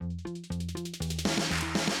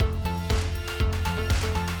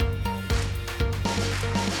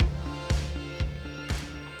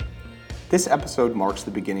This episode marks the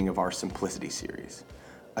beginning of our Simplicity series,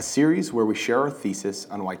 a series where we share our thesis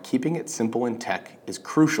on why keeping it simple in tech is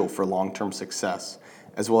crucial for long-term success,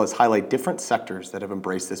 as well as highlight different sectors that have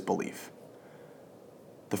embraced this belief.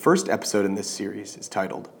 The first episode in this series is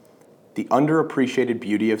titled, The Underappreciated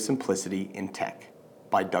Beauty of Simplicity in Tech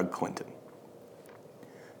by Doug Clinton.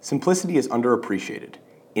 Simplicity is underappreciated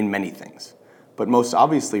in many things, but most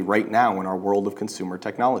obviously right now in our world of consumer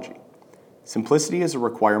technology. Simplicity is a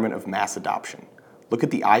requirement of mass adoption. Look at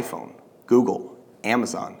the iPhone, Google,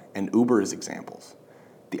 Amazon, and Uber as examples.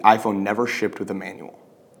 The iPhone never shipped with a manual.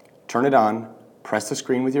 Turn it on, press the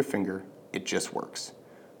screen with your finger, it just works.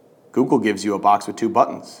 Google gives you a box with 2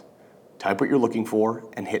 buttons. Type what you're looking for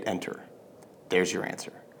and hit enter. There's your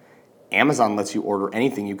answer. Amazon lets you order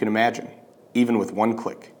anything you can imagine, even with 1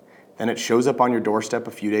 click. Then it shows up on your doorstep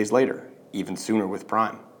a few days later, even sooner with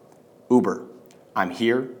Prime. Uber, I'm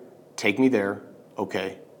here, take me there,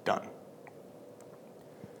 okay, done.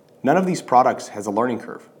 None of these products has a learning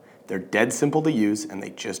curve. They're dead simple to use and they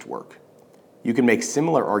just work. You can make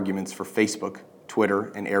similar arguments for Facebook,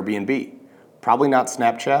 Twitter, and Airbnb. Probably not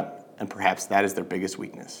Snapchat, and perhaps that is their biggest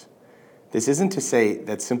weakness. This isn't to say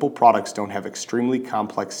that simple products don't have extremely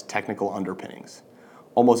complex technical underpinnings.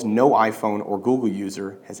 Almost no iPhone or Google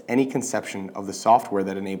user has any conception of the software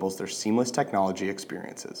that enables their seamless technology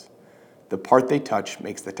experiences. The part they touch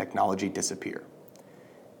makes the technology disappear.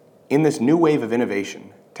 In this new wave of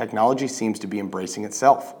innovation, technology seems to be embracing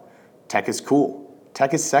itself. Tech is cool,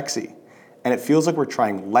 tech is sexy, and it feels like we're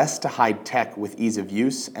trying less to hide tech with ease of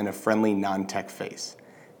use and a friendly non-tech face.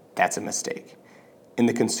 That's a mistake. In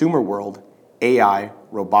the consumer world, AI,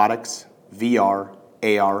 robotics, VR,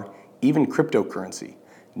 AR, even cryptocurrency,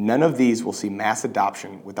 none of these will see mass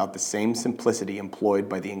adoption without the same simplicity employed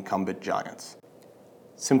by the incumbent giants.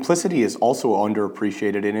 Simplicity is also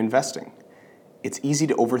underappreciated in investing. It's easy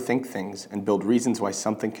to overthink things and build reasons why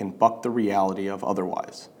something can buck the reality of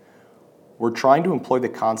otherwise. We're trying to employ the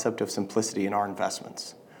concept of simplicity in our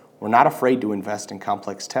investments. We're not afraid to invest in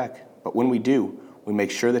complex tech, but when we do, we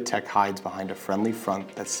make sure the tech hides behind a friendly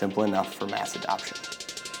front that's simple enough for mass adoption.